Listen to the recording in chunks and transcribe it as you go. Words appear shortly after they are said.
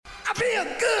Feel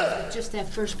good. Just that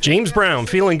first. James Brown,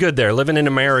 Feeling Good there, living in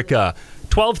America.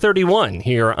 12:31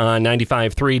 here on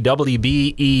 95.3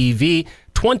 WBEV.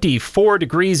 24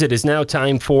 degrees. It is now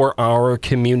time for our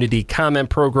community comment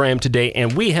program today,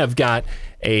 and we have got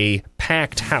a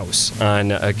packed house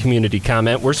on a community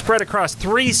comment. We're spread across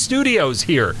 3 studios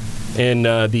here in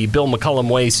the Bill McCullum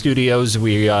Way studios.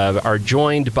 We are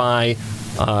joined by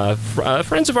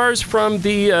friends of ours from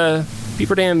the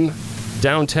Beaver Dam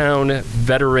Downtown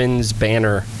Veterans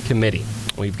Banner Committee.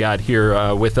 We've got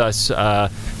here with us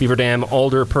Beaver Dam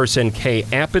Alderperson Kay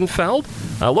Appenfeld,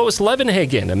 Lois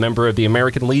Levenhagen, a member of the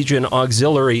American Legion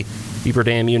Auxiliary Beaver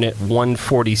Dam Unit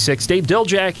 146. Dave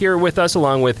Diljak here with us,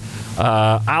 along with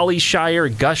Ollie Shire,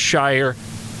 Gus Shire,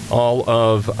 all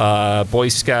of Boy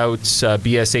Scouts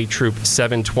BSA Troop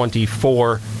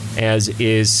 724, as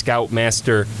is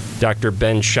Scoutmaster Dr.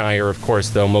 Ben Shire. Of course,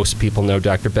 though, most people know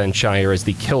Dr. Ben Shire as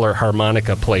the killer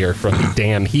harmonica player from the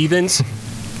Damn Heathens.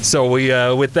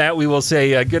 So with that, we will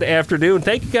say good afternoon.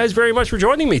 Thank you guys very much for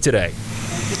joining me today.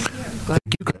 Glad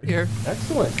you got here.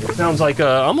 Excellent. It sounds like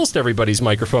almost everybody's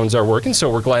microphones are working, so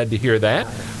we're glad to hear that.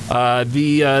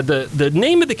 The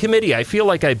name of the committee, I feel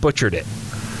like I butchered it.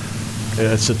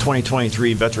 It's the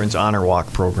 2023 Veterans Honor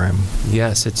Walk program.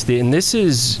 Yes, and this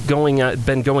is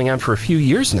been going on for a few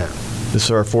years now. This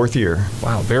is our 4th year.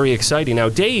 Wow, very exciting. Now,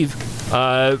 Dave,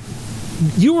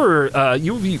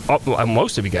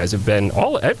 most of you guys have been,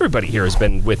 everybody here has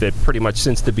been with it pretty much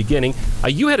since the beginning.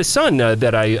 You had a son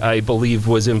that I believe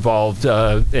was involved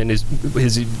and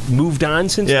has moved on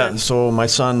since then? Yeah, so my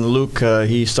son Luke,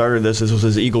 he started this. This was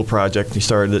his Eagle project.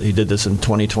 He did this in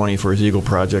 2020 for his Eagle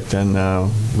project, and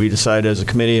we decided as a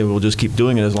committee we'll just keep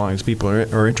doing it as long as people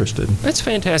are interested. That's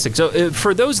fantastic. So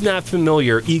for those not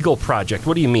familiar, Eagle project,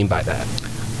 what do you mean by that?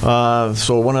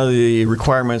 So one of the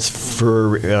requirements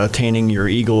for attaining your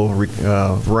Eagle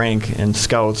rank in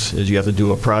Scouts is you have to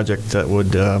do a project that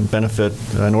would benefit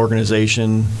an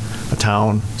organization, a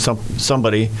town,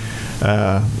 somebody.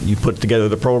 You put together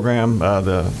the program,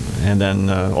 and then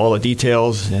all the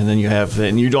details, and then you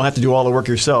don't have to do all the work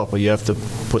yourself, but you have to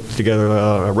put together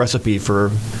a recipe for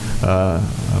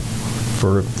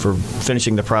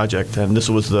finishing the project, and this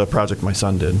was the project my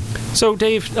son did. So,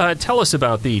 Dave, tell us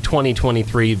about the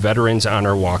 2023 Veterans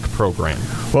Honor Walk program.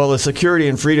 Well, the security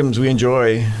and freedoms we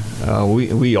enjoy,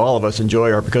 we all of us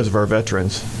enjoy, are because of our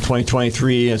veterans.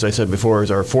 2023, as I said before,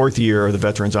 is our 4th year of the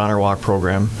Veterans Honor Walk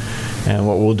program, and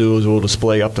what we'll do is we'll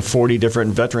display up to 40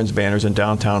 different veterans banners in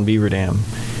downtown Beaver Dam.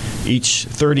 Each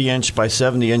 30-inch by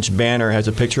 70-inch banner has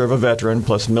a picture of a veteran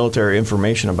plus military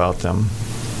information about them.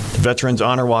 The Veterans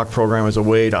Honor Walk program is a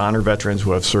way to honor veterans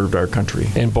who have served our country.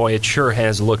 And boy, it sure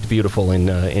has looked beautiful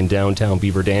in downtown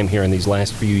Beaver Dam here in these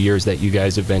last few years that you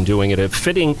guys have been doing it. A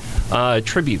fitting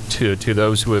tribute to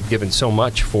those who have given so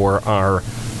much for our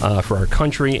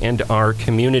country and our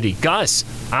community. Gus,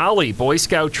 Ollie, Boy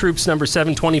Scout Troops number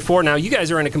 724. Now, you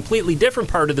guys are in a completely different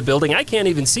part of the building. I can't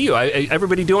even see you.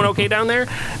 Everybody doing okay down there?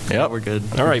 Yeah, we're good.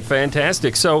 All right,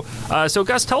 fantastic. So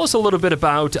Gus, tell us a little bit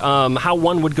about how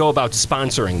one would go about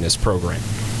sponsoring this program.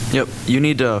 Yep, you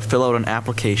need to fill out an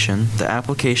application. The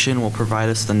application will provide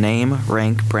us the name,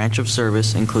 rank, branch of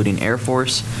service, including Air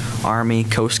Force, Army,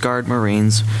 Coast Guard,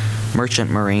 Marines,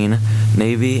 Merchant Marine,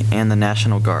 Navy, and the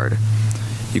National Guard.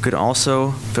 You could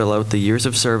also fill out the years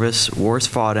of service, wars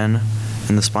fought in,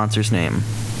 and the sponsor's name.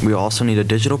 We also need a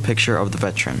digital picture of the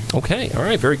veteran. Okay, all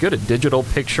right, very good. A digital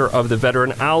picture of the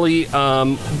veteran. Ollie,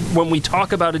 when we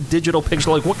talk about a digital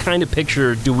picture, like what kind of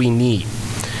picture do we need?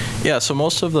 Yeah, so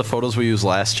most of the photos we used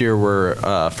last year were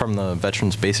from the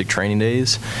Veterans Basic Training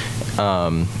Days,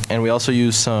 and we also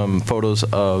used some photos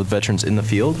of veterans in the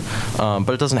field, but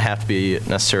it doesn't have to be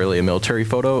necessarily a military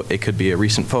photo. It could be a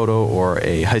recent photo or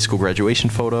a high school graduation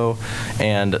photo,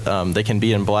 and they can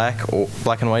be in black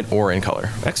and white, or in color.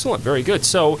 Excellent, very good.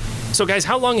 So guys,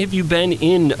 how long have you been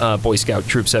in Boy Scout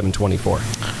Troop 724?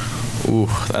 Ooh,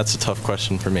 that's a tough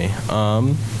question for me.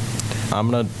 I'm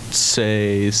going to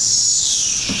say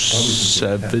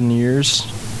 7 years,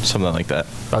 something like that.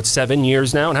 About 7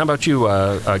 years now. And how about you,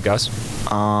 Gus?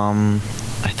 I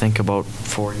think about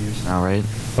 4 years now, right?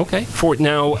 Okay.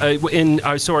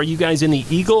 So are you guys in the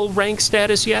Eagle rank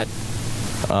status yet?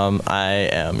 I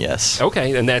am, yes.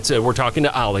 Okay, and that's we're talking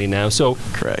to Ollie now. So,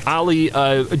 correct. Ollie,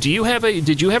 did you have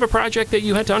a project that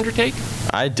you had to undertake?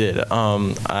 I did.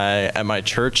 At my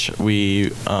church,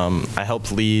 I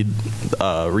helped lead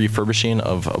refurbishing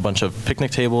of a bunch of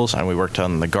picnic tables, and we worked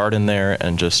on the garden there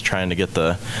and just trying to get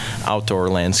the outdoor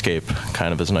landscape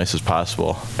kind of as nice as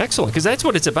possible. Excellent, because that's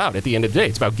what it's about at the end of the day.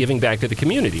 It's about giving back to the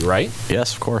community, right?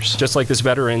 Yes, of course. Just like this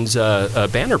Veterans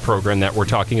Banner program that we're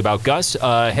talking about. Gus,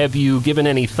 have you given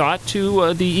any any thought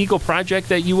to the Eagle project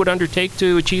that you would undertake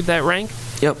to achieve that rank?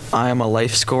 Yep, I am a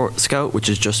Life Scout, which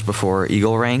is just before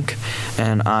Eagle rank,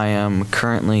 and I am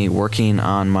currently working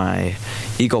on my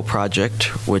Eagle project,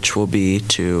 which will be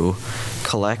to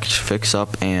collect, fix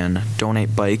up, and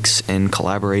donate bikes in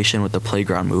collaboration with the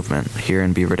Playground Movement here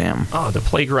in Beaver Dam. Oh, the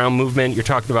Playground Movement. You're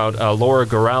talking about Laura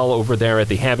Gorell over there at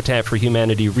the Habitat for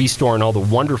Humanity Restore and all the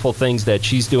wonderful things that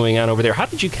she's doing on over there. How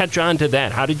did you catch on to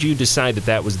that? How did you decide that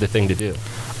that was the thing to do?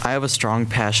 I have a strong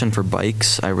passion for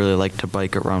bikes. I really like to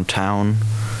bike around town,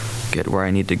 get where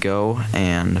I need to go,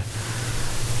 and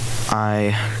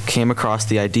I came across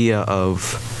the idea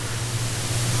of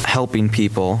helping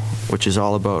people, which is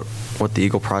all about what the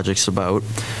Eagle Project's about.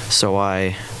 So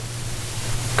I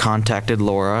contacted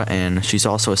Laura, and she's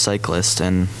also a cyclist,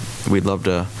 and we'd love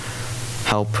to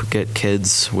help get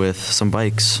kids with some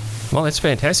bikes. Well, that's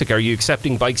fantastic. Are you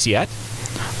accepting bikes yet?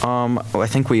 I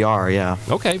think we are, yeah.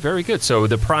 Okay, very good. So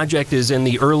the project is in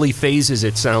the early phases,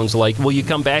 it sounds like. Will you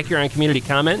come back here on Community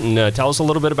Comment and tell us a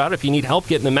little bit about it? If you need help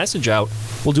getting the message out,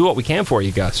 we'll do what we can for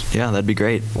you, Gus. Yeah, that'd be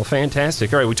great. Well,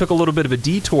 fantastic. All right, we took a little bit of a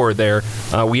detour there.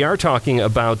 We are talking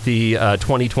about the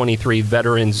 2023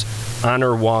 Veterans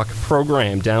Honor Walk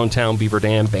program, downtown Beaver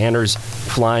Dam, banners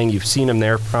flying. You've seen them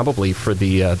there probably for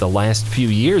the last few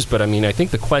years, but I mean, I think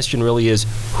the question really is,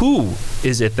 who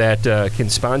is it that can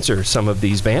sponsor some of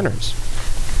these banners?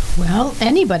 Well,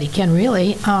 anybody can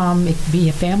really. It can be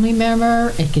a family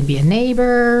member, it can be a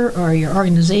neighbor, or your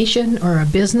organization, or a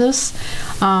business.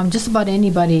 Just about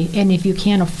anybody. And if you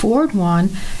can't afford one,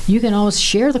 you can always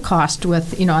share the cost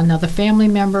with, another family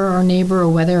member or neighbor or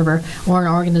whatever, or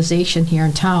an organization here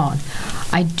in town.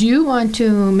 I do want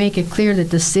to make it clear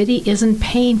that the city isn't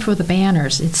paying for the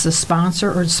banners. It's the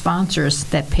sponsor or sponsors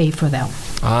that pay for them.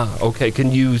 Ah, okay.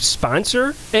 Can you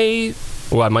sponsor a...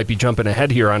 Well, I might be jumping ahead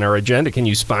here on our agenda. Can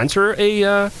you sponsor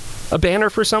a banner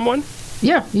for someone?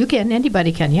 Yeah, you can.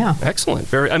 Anybody can, yeah. Excellent.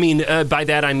 By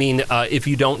that I mean, if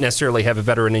you don't necessarily have a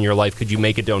veteran in your life, could you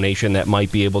make a donation that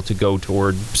might be able to go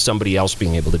toward somebody else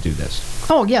being able to do this?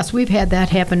 Oh, yes, we've had that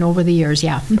happen over the years,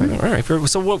 yeah. Mm-hmm. All right.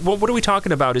 So what are we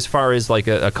talking about as far as like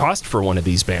a cost for one of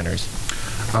these banners?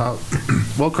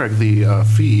 Well, Craig, the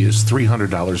fee is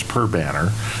 $300 per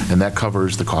banner, and that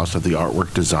covers the cost of the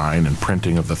artwork design and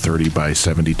printing of the 30 by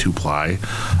 72 ply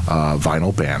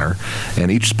vinyl banner.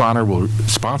 And each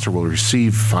sponsor will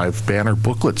receive 5 banner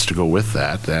booklets to go with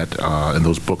that. And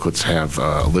those booklets have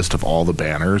a list of all the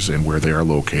banners and where they are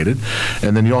located.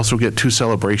 And then you also get 2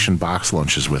 celebration box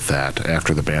lunches with that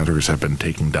after the banners have been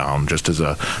taken down, just as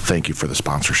a thank you for the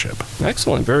sponsorship.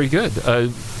 Excellent. Very good.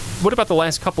 What about the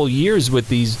last couple of years with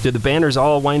these? Did the banners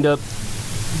all wind up?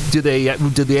 Did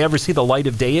they ever see the light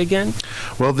of day again?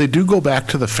 Well, they do go back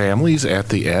to the families at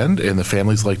the end, and the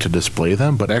families like to display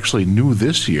them. But actually, new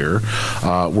this year,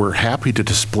 we're happy to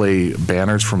display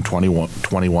banners from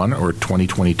 2021 or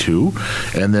 2022,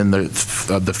 and then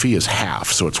the fee is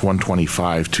half, so it's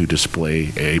 $125 to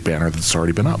display a banner that's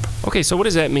already been up. Okay, so what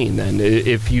does that mean then?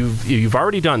 If you've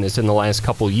already done this in the last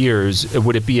couple of years,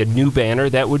 would it be a new banner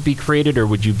that would be created, or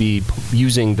would you be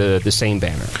using the same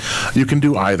banner? You can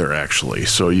do either, actually.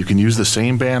 So you can use the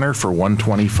same banner for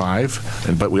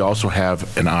 $125, but we also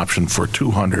have an option for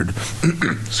 $200.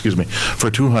 Excuse me. For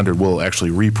 $200, we'll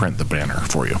actually reprint the banner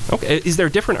for you. Okay. Is there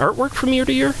different artwork from year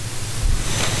to year?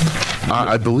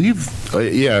 I believe,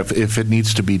 if it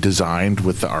needs to be designed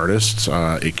with the artists,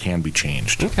 it can be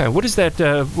changed. Okay. What is that?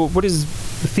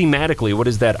 Thematically, what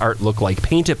does that art look like?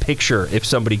 Paint a picture, if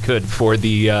somebody could, for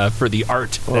the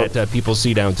art that people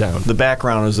see downtown. The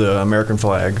background is the American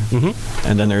flag,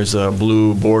 and then there's a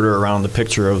blue border around the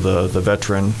picture of the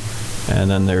veteran.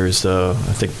 And then there's, I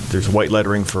think there's white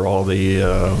lettering for all the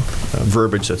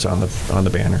verbiage that's on the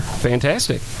banner.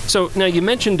 Fantastic. So now you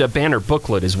mentioned a banner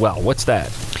booklet as well. What's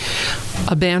that?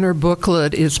 A banner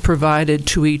booklet is provided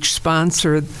to each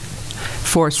sponsor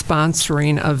for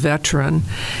sponsoring a veteran,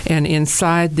 and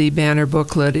inside the banner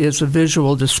booklet is a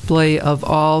visual display of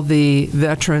all the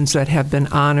veterans that have been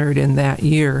honored in that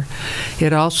year.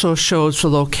 It also shows the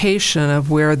location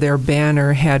of where their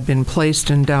banner had been placed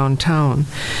in downtown.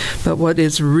 But what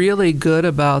is really good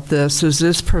about this is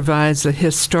this provides a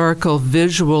historical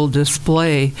visual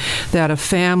display that a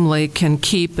family can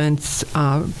keep and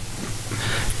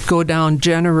go down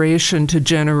generation to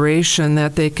generation,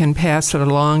 that they can pass it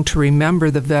along to remember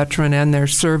the veteran and their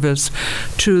service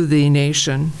to the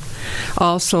nation.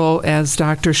 Also, as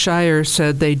Dr. Shire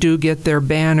said, they do get their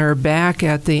banner back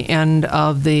at the end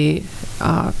of the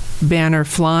banner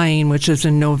flying, which is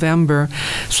in November.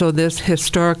 So this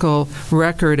historical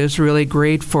record is really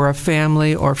great for a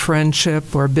family or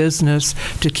friendship or business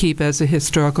to keep as a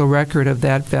historical record of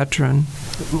that veteran.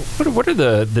 what are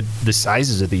the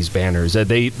sizes of these banners?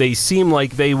 They seem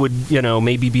like they would,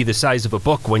 maybe be the size of a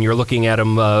book when you're looking at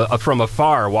them from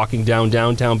afar, walking down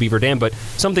downtown Beaver Dam. But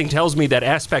something tells me that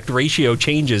aspect ratio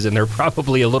changes, and they're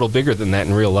probably a little bigger than that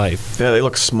in real life. Yeah, they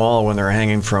look small when they're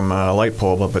hanging from a light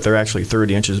pole, but they're actually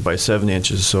 30 inches by 7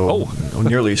 inches, so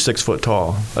nearly 6 foot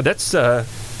tall.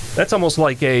 That's almost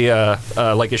like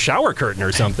a shower curtain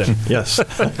or something. Yes.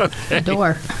 A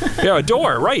door. Yeah, a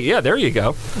door. Right. Yeah, there you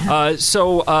go.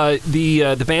 So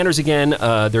the banners again,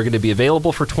 they're going to be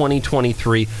available for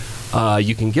 2023.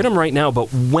 You can get them right now,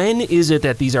 but when is it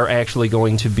that these are actually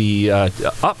going to be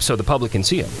up so the public can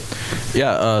see them?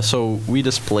 Yeah. So we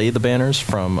display the banners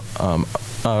from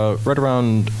right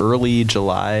around early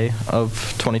July of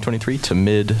 2023 to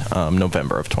mid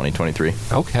November of 2023.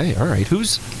 Okay. All right.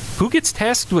 Who gets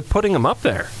tasked with putting them up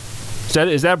there?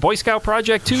 Is that a Boy Scout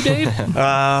project too, Dave?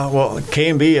 Well,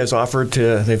 K&B has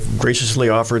they've graciously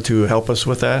offered to help us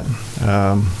with that.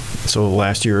 So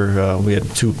last year we had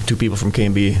two people from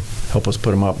K&B help us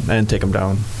put them up and take them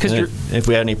down. And if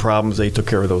we had any problems, they took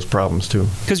care of those problems too.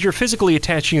 Because you're physically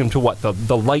attaching them to what?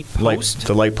 The light post?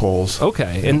 The light poles.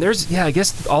 Okay. And I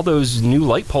guess all those new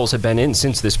light poles have been in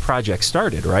since this project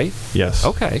started, right? Yes.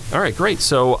 Okay. All right, great.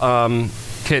 So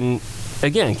can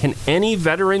any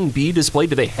veteran be displayed?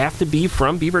 Do they have to be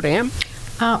from Beaver Dam?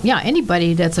 Yeah,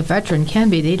 anybody that's a veteran can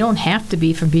be. They don't have to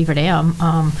be from Beaver Dam.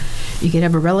 You could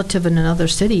have a relative in another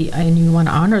city and you want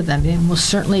to honor them. They most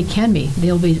certainly can be.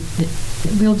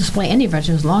 We'll display any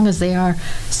veteran as long as they are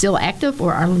still active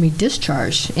or are to be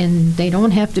discharged. And they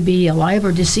don't have to be alive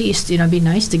or deceased. It'd be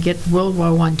nice to get World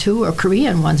War I, II, or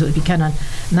Korean ones. It would be kind of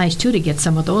nice, too, to get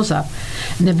some of those up.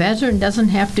 And the veteran didn't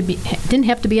have to be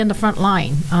on the front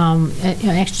line,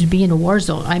 actually be in a war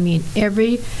zone. I mean,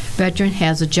 every veteran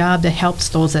has a job that helps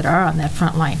those that are on that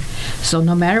front line. So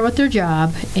no matter what their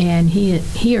job, and he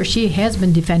or she has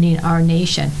been defending our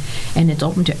nation, and it's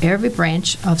open to every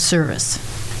branch of service.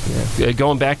 Yeah.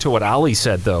 Going back to what Ali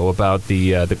said, though, about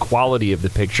the quality of the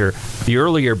picture, the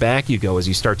earlier back you go as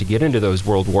you start to get into those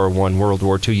World War I, World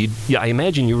War II, I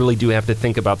imagine you really do have to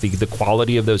think about the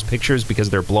quality of those pictures because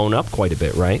they're blown up quite a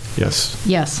bit, right? Yes.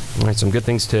 Yes. All right, some good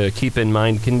things to keep in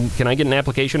mind. Can I get an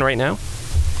application right now?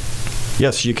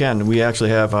 Yes, you can. We actually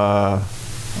have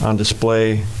on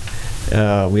display,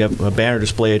 we have a banner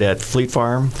displayed at Fleet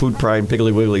Farm, Food Pride, and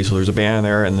Piggly Wiggly. So there's a banner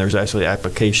there, and there's actually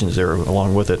applications there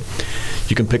along with it.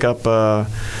 You can pick up, or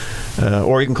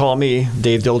you can call me,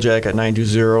 Dave Diljak, at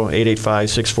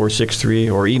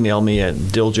 920-885-6463, or email me at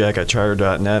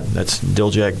diljak@charter.net. That's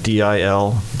Diljak,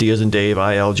 D-I-L, D as in Dave,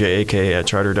 I-L-J-A-K, at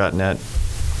charter.net.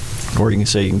 Or you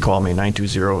can call me,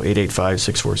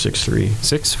 920-885-6463.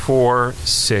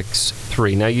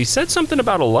 6463. Now, you said something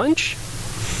about a lunch?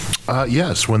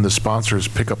 Yes, when the sponsors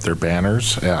pick up their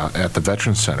banners at the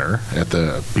Veterans Center at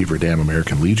the Beaver Dam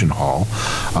American Legion Hall,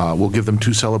 we'll give them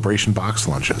 2 celebration box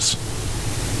lunches.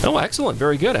 Oh, excellent.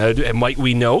 Very good. Might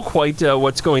we know quite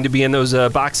what's going to be in those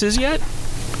boxes yet?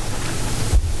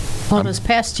 Well, this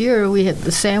past year, we had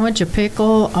the sandwich, a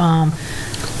pickle, a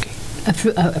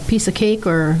piece of cake,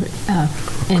 and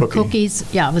cookies.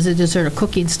 Yeah, it was a dessert of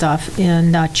cooking stuff,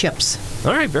 and chips.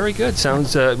 All right, very good.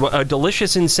 Sounds a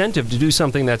delicious incentive to do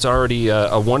something that's already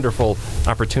a wonderful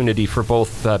opportunity for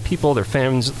both people, their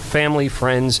family,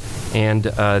 friends, and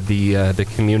the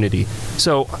community.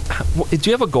 So, do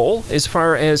you have a goal as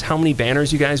far as how many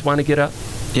banners you guys want to get up?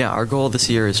 Yeah, our goal this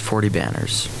year is 40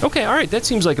 banners. Okay, all right. That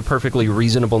seems like a perfectly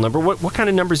reasonable number. What kind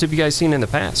of numbers have you guys seen in the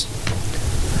past?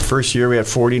 First year we had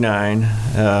 49,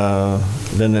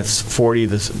 then it's 40 in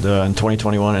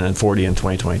 2021, and then 40 in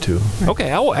 2022.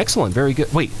 Okay, oh, excellent, very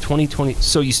good. Wait, 2020,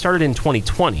 so you started in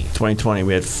 2020? 2020,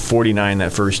 we had 49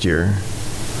 that first year,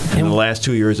 and the last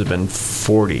 2 years have been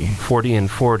 40. 40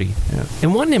 and 40. Yeah.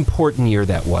 And what an important year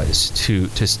that was to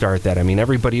start that. I mean,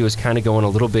 everybody was kind of going a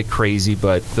little bit crazy,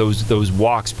 but those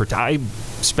walks, I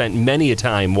spent many a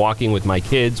time walking with my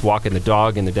kids, walking the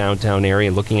dog in the downtown area,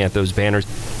 and looking at those banners.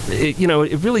 It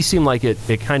really seemed like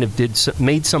it kind of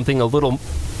made something a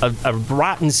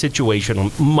rotten situation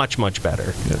much, much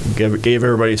better. Yeah, gave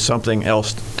everybody something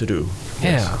else to do.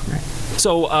 Yeah. Right.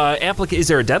 So, is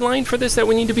there a deadline for this that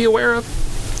we need to be aware of?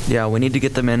 Yeah, we need to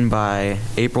get them in by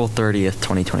April 30th,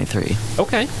 2023.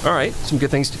 Okay, all right. Some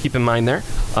good things to keep in mind there.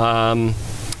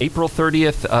 April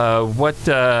 30th,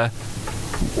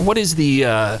 what is the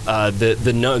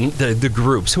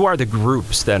groups? Who are the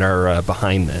groups that are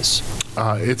behind this?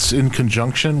 It's in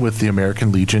conjunction with the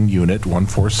American Legion Unit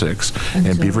 146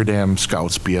 and Beaver Dam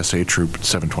Scouts BSA Troop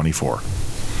 724.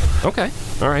 Okay.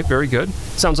 All right. Very good.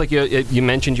 Sounds like you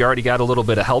mentioned you already got a little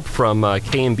bit of help from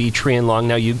K&B Tree and Long.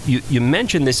 Now, you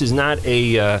mentioned this is not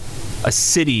a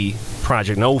city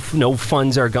project. No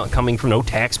funds are coming from, no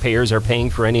taxpayers are paying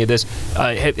for any of this.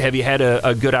 Have you had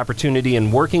a good opportunity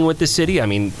in working with the city? I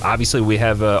mean, obviously we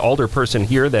have an alderperson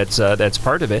here that's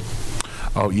part of it.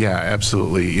 Oh, yeah,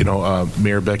 absolutely. You know,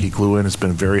 Mayor Becky Gluen has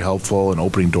been very helpful in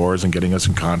opening doors and getting us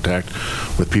in contact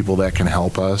with people that can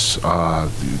help us.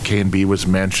 K&B was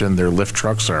mentioned. Their lift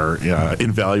trucks are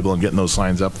invaluable in getting those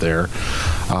signs up there.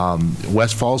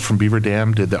 West Falls from Beaver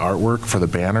Dam did the artwork for the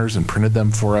banners and printed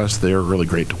them for us. They're really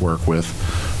great to work with.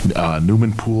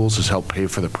 Newman Pools has helped pay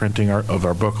for the printing of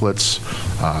our booklets.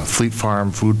 Fleet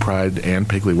Farm, Food Pride, and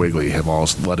Piggly Wiggly have all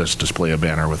let us display a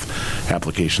banner with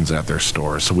applications at their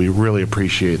store. So we really appreciate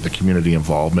the community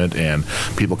involvement and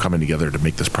people coming together to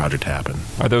make this project happen.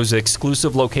 Are those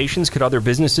exclusive locations? Could other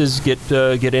businesses get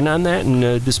in on that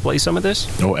and display some of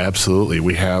this? Oh, absolutely.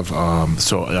 We have,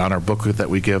 so on our booklet that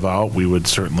we give out, we would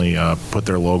certainly put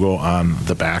their logo on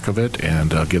the back of it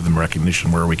and give them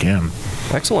recognition where we can.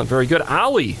 Excellent. Very good.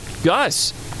 Ollie,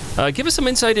 Gus, give us some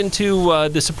insight into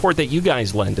the support that you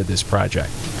guys lend to this project.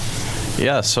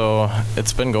 Yeah, so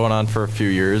it's been going on for a few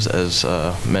years, as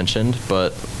mentioned,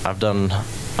 but I've done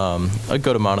a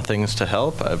good amount of things to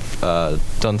help. I've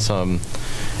done some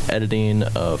editing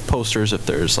of posters. If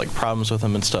there's like problems with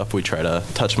them and stuff, we try to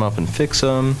touch them up and fix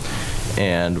them.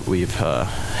 And we've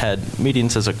had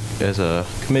meetings as a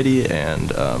committee and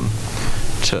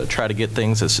to try to get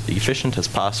things as efficient as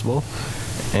possible.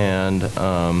 And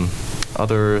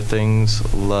other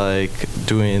things like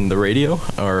doing the radio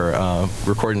or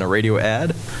recording a radio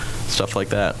ad, stuff like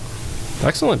that.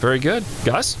 Excellent. Very good.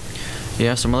 Gus?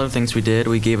 Yeah, some other things we did.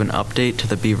 We gave an update to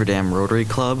the Beaver Dam Rotary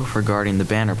Club regarding the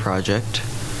banner project.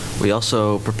 We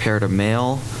also prepared a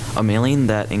mailing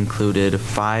that included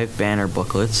 5 banner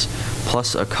booklets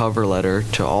plus a cover letter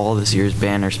to all this year's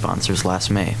banner sponsors last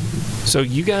May. So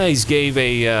you guys gave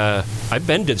I've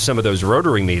been to some of those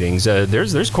Rotary meetings.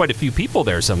 There's quite a few people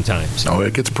there sometimes. Oh,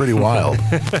 it gets pretty wild.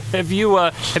 Have you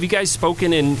guys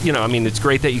spoken in, I mean, it's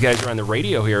great that you guys are on the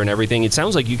radio here and everything. It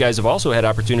sounds like you guys have also had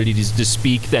opportunities to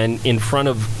speak then in front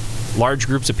of large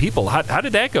groups of people. How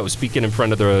did that go, speaking in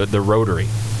front of the Rotary?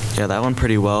 Yeah, that went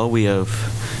pretty well. We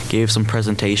gave some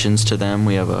presentations to them.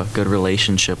 We have a good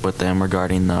relationship with them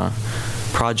regarding the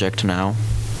project now.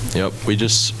 Yep,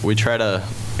 we try to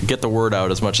get the word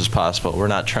out as much as possible. We're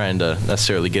not trying to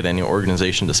necessarily get any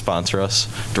organization to sponsor us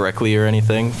directly or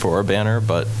anything for a banner,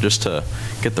 but just to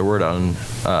get the word out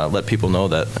and let people know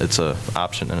that it's an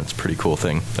option and it's a pretty cool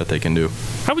thing that they can do.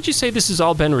 How would you say this has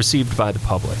all been received by the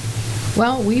public?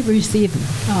 Well, we've received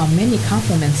many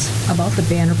compliments about the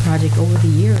banner project over the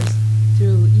years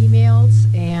through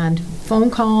emails and phone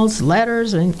calls,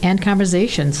 letters, and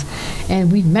conversations. And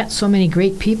we've met so many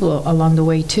great people along the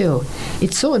way, too.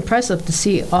 It's so impressive to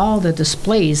see all the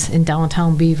displays in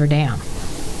downtown Beaver Dam.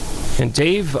 And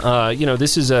Dave,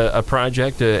 this is a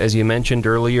project, as you mentioned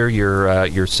earlier,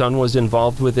 your son was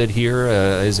involved with it here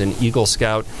as an Eagle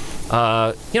Scout.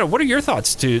 What are your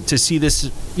thoughts to see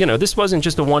this? This wasn't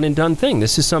just a one and done thing.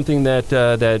 This is something that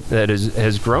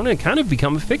has grown and kind of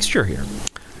become a fixture here.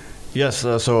 Yes,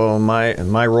 so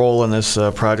my role in this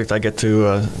project, I get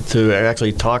to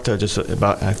actually talk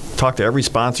to every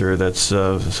sponsor that's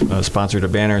sponsored a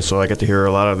banner. So I get to hear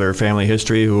a lot of their family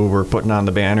history, who were putting on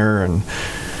the banner, and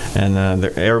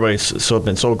everybody's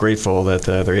been so grateful that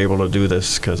they're able to do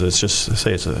this, because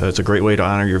it's a great way to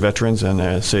honor your veterans, and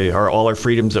all our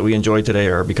freedoms that we enjoy today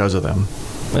are because of them.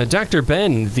 Dr.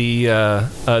 Ben,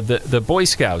 the Boy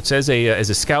Scouts, as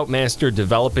a scoutmaster,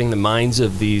 developing the minds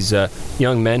of these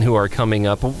young men who are coming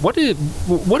up, what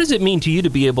does it mean to you to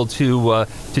be able to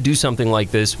do something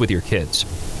like this with your kids?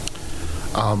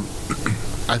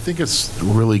 I think it's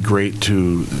really great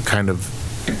to kind of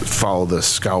follow the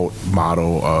Scout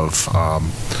motto of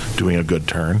doing a good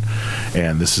turn,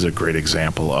 and this is a great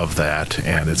example of that,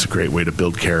 and it's a great way to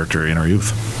build character in our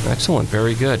youth. Excellent.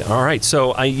 Very good. All right,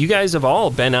 so you guys have all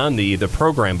been on the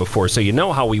program before, so you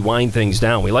know how we wind things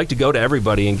down. We like to go to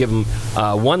everybody and give them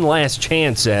one last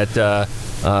chance at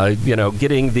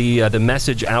getting the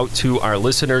message out to our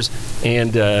listeners,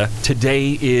 and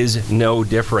today is no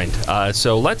different.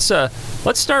 So let's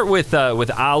start with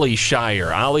Ollie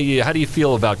Shire. Ollie, how do you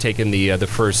feel about taking the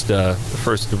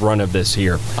first run of this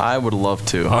here? I would love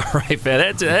to. All right,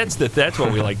 man, that's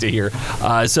what we like to hear.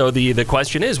 So the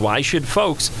question is, why should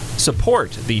folks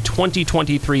support the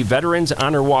 2023 Veterans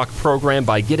Honor Walk program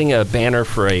by getting a banner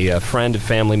for a friend,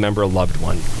 family member, a loved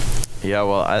one? Yeah,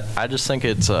 well, I just think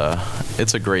it's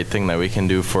a great thing that we can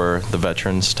do for the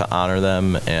veterans to honor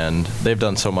them, and they've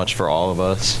done so much for all of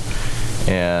us.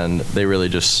 and they really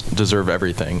just deserve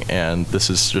everything. And this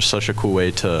is just such a cool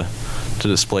way to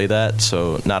display that,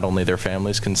 so not only their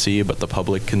families can see, but the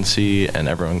public can see, and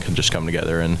everyone can just come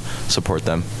together and support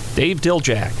them. Dave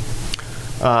Diljak.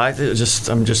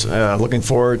 I'm just looking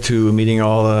forward to meeting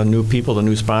all the new people, the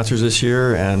new sponsors this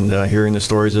year, and hearing the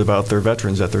stories about their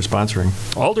veterans that they're sponsoring.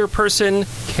 Alderperson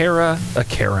Kara.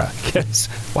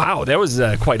 Wow, that was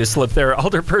quite a slip there.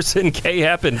 Alderperson Kay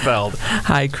Appenfeld.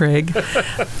 Hi, Craig.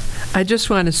 I just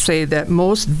want to say that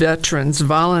most veterans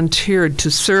volunteered to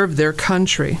serve their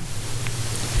country.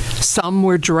 Some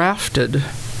were drafted.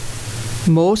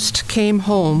 Most came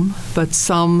home, but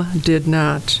some did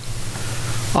not.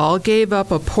 All gave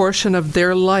up a portion of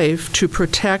their life to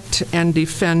protect and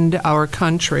defend our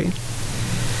country.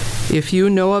 If you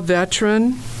know a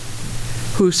veteran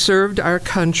who served our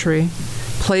country,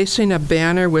 placing a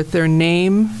banner with their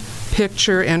name,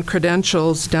 picture, and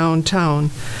credentials downtown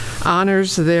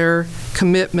honors their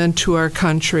commitment to our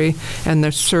country and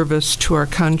their service to our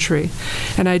country.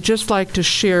 And I'd just like to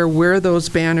share where those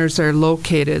banners are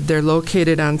located. They're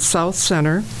located on South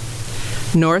Center,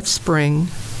 North Spring,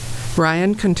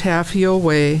 Ryan Contafio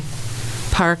Way,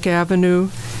 Park Avenue,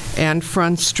 and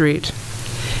Front Street.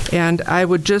 And I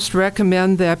would just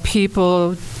recommend that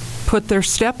people put their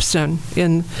steps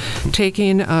in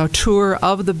taking a tour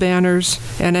of the banners,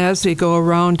 and as they go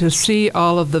around to see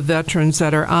all of the veterans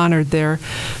that are honored there,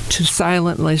 to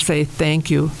silently say thank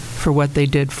you for what they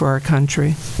did for our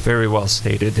country. Very well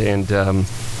stated. And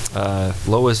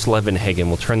Lois Levenhagen,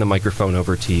 we'll turn the microphone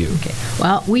over to you. Okay.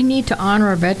 Well, we need to honor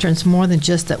our veterans more than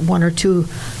just that 1 or 2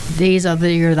 days of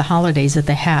the year, the holidays that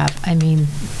they have. I mean,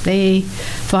 they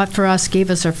fought for us, gave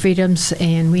us our freedoms,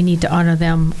 and we need to honor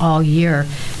them all year.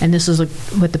 And this is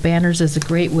with the banners is a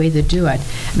great way to do it.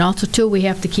 And also, too, we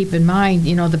have to keep in mind,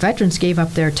 you know, the veterans gave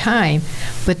up their time,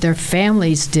 but their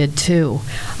families did too.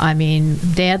 I mean,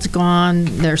 dad's gone,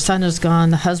 their son is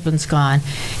gone, the husband's gone,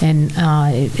 and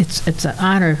it's an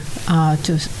honor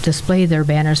to display their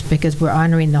banners because we're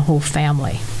honoring the whole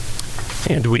family.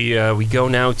 And we go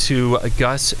now to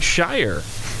Gus Shire.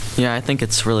 Yeah, I think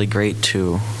it's really great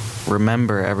to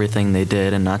remember everything they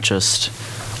did and not just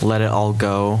let it all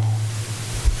go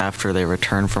after they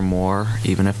return from war.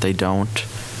 Even if they don't,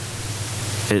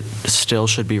 it still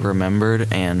should be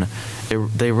remembered, and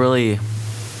they really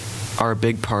are a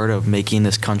big part of making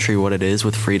this country what it is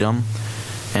with freedom,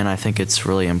 and I think it's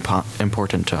really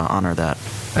important to honor that.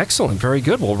 Excellent. Very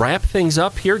good. We'll wrap things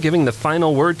up here, giving the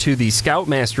final word to the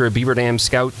Scoutmaster of Beaver Dam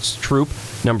Scouts Troop,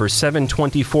 number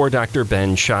 724, Dr.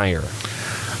 Ben Shire.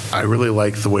 I really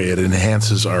like the way it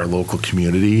enhances our local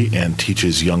community and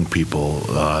teaches young people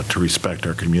to respect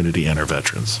our community and our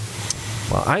veterans.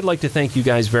 Well, I'd like to thank you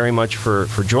guys very much for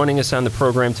joining us on the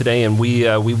program today, and we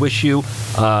wish you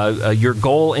your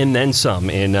goal and then some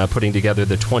in putting together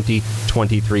the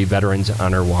 2023 Veterans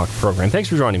Honor Walk program. Thanks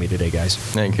for joining me today, guys.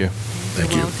 Thank you.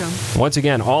 Thank you. Welcome. Once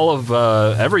again, all of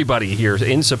everybody here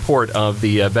in support of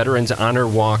the Veterans Honor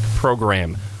Walk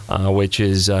program, which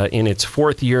is in its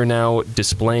 4th year now,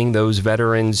 displaying those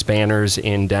veterans banners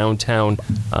in downtown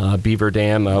Beaver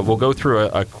Dam. We'll go through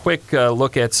a quick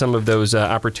look at some of those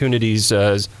opportunities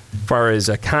as far as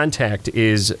contact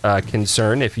is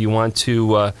concerned. If you want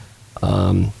to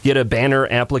get a banner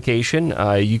application,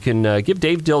 you can give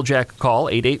Dave Diljak a call,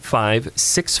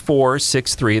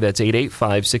 885-6463. That's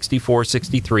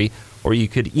 885-6463. Or you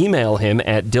could email him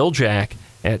at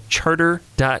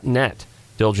diljak@charter.net.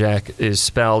 Diljak is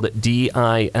spelled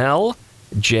D-I-L-J-A-K.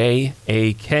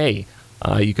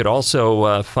 You could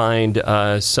also find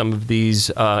some of these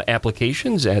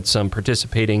applications at some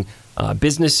participating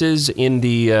businesses in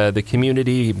the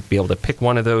community. Be able to pick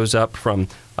one of those up from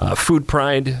Food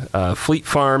Pride, Fleet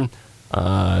Farm,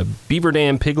 Beaver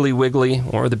Dam Piggly Wiggly,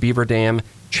 or the Beaver Dam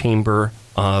Chamber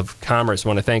of Commerce. I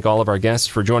want to thank all of our guests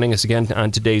for joining us again on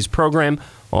today's program.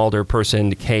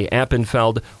 Alderperson Kay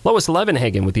Appenfeld, Lois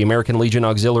Levenhagen with the American Legion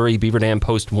Auxiliary, Beaver Dam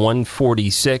Post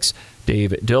 146,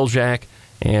 Dave Diljak,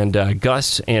 and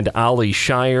Gus and Ollie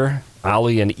Shire.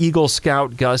 Ollie, an Eagle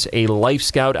Scout, Gus, a Life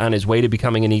Scout on his way to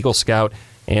becoming an Eagle Scout,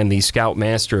 and the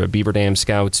Scoutmaster of Beaver Dam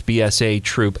Scouts, BSA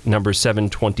Troop number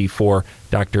 724,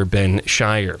 Dr. Ben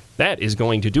Shire. That is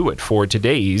going to do it for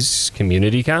today's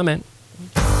Community Comment.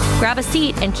 Grab a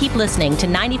seat and keep listening to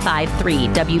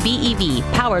 95.3 WBEV,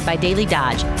 powered by Daily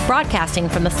Dodge, broadcasting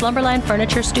from the Slumberland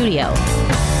Furniture Studio.